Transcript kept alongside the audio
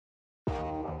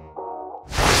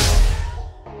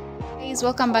Guys,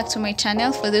 welcome back to my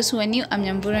channel. For those who are new, I'm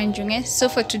Njung'e. So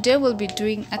for today we'll be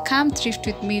doing a come thrift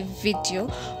with me video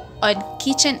on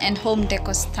kitchen and home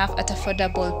decor stuff at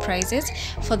affordable prices.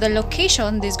 For the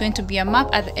location, there's going to be a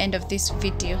map at the end of this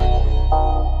video.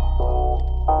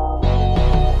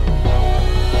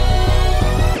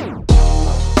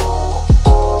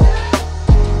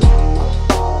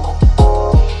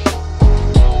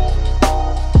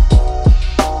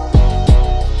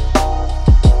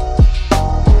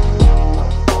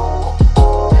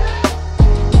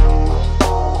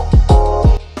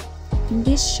 In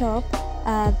this shop,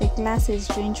 the glasses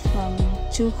range from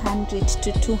 200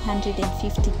 to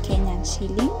 250 Kenyan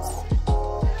shillings.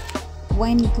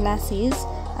 Wine glasses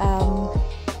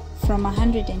from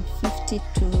 150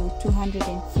 to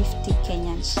 250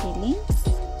 Kenyan shillings.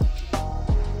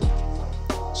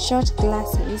 Short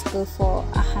glasses go for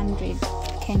 100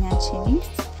 Kenyan shillings.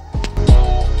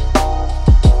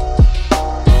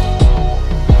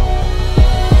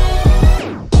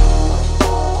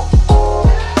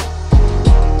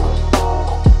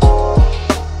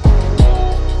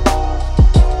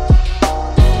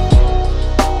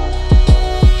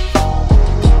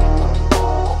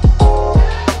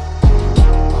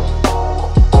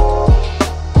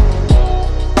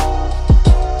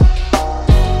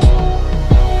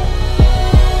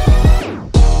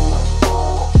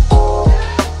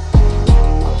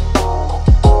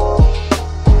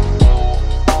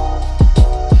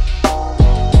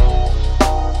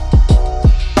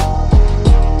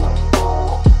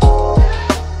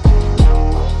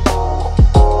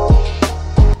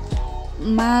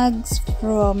 Mugs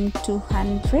from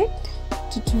 200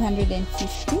 to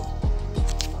 250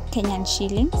 Kenyan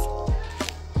shillings.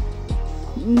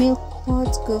 Milk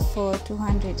pots go for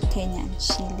 200 Kenyan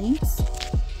shillings.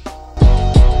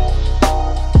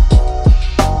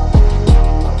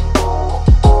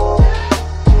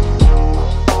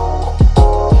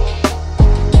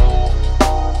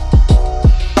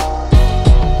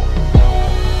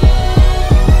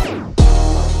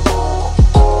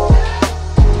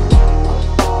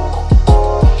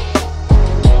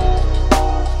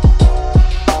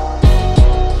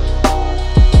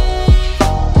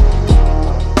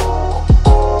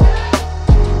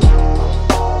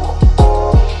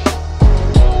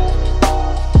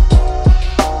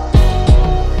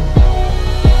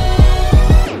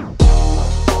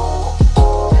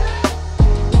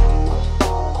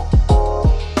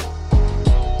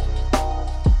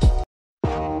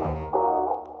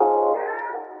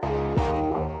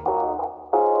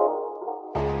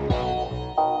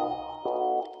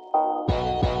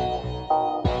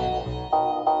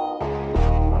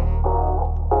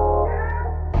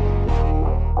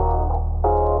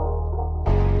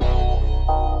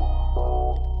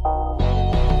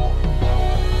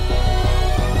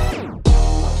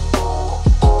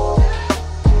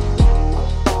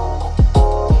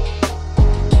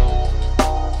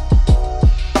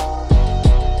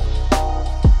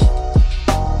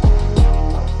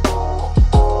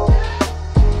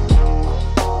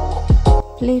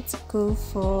 Plates go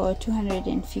for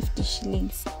 250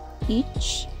 shillings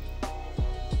each.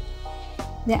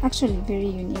 They're actually very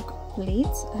unique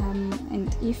plates,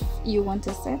 and if you want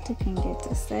a set, you can get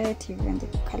a set. If you want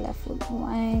the colorful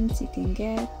ones, you can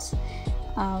get,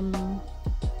 and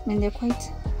they're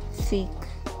quite thick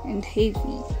and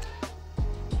heavy.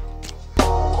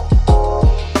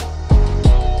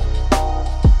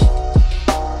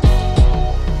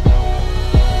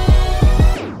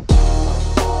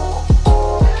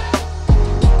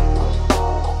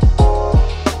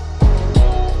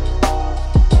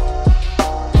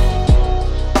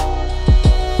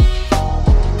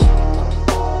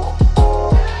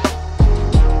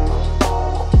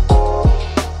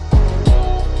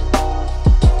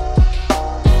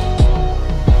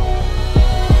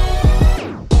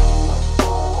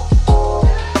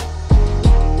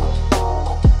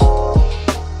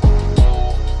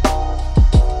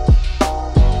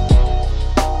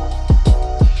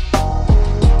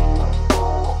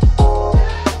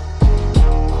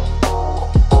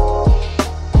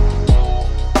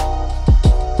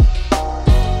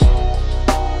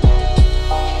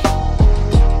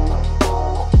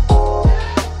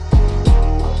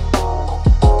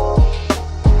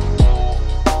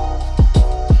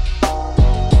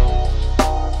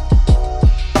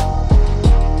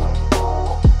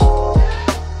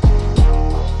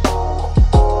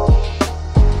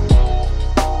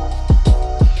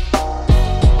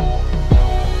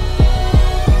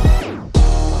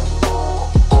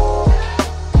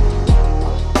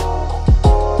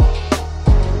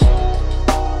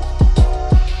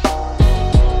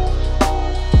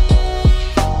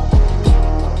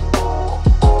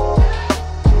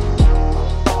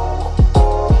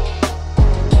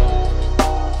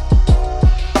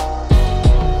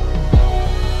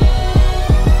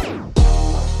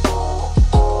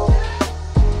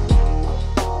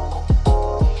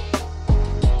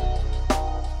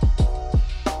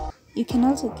 can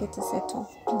also get a set of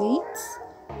plates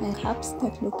and cups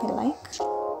that look alike.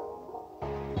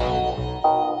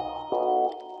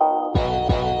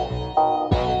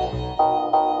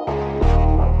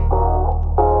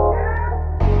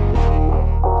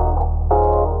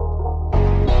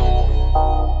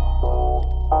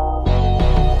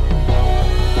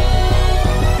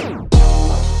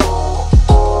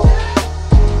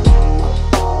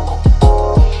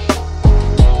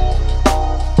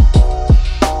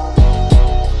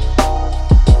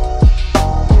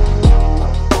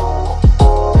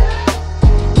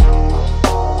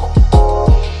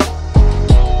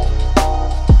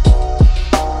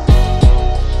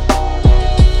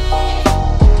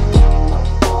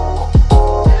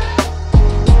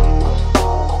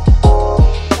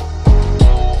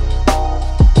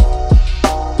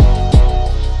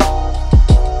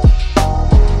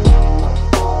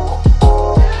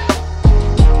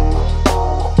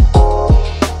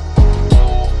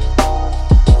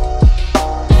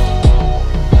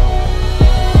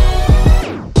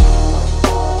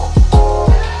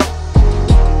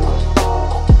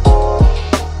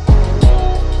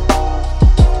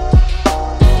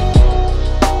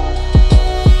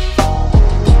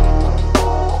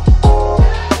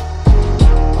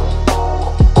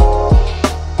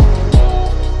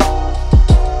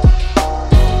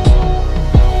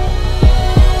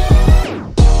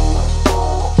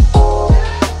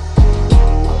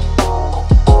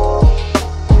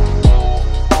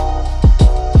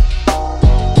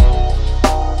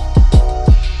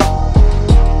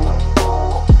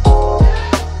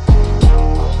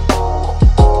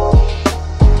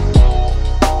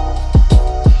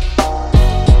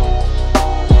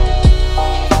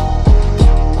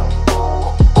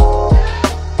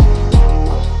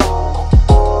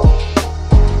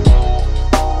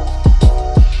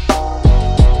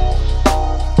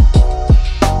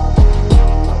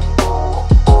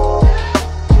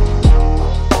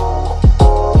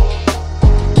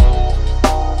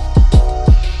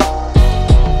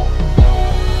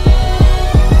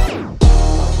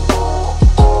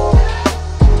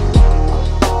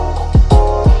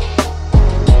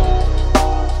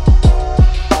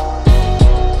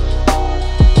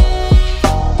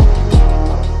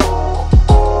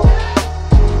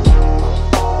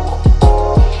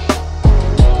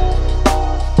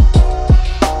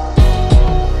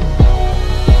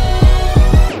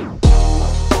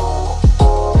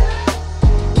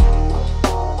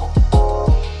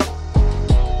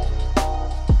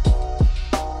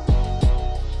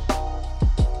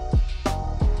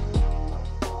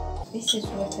 This is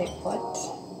what I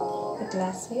bought: the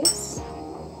glasses,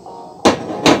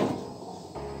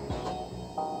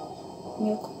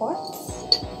 milk pots,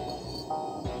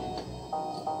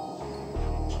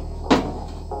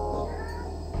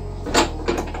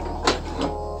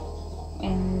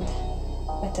 and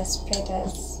butter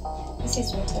spreaders. This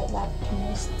is what I love the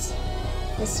most.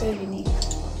 It's so unique.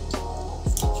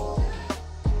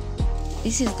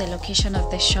 This is the location of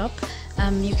the shop.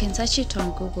 You can search it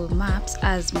on Google Maps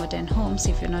as Modern Homes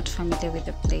if you're not familiar with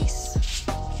the place.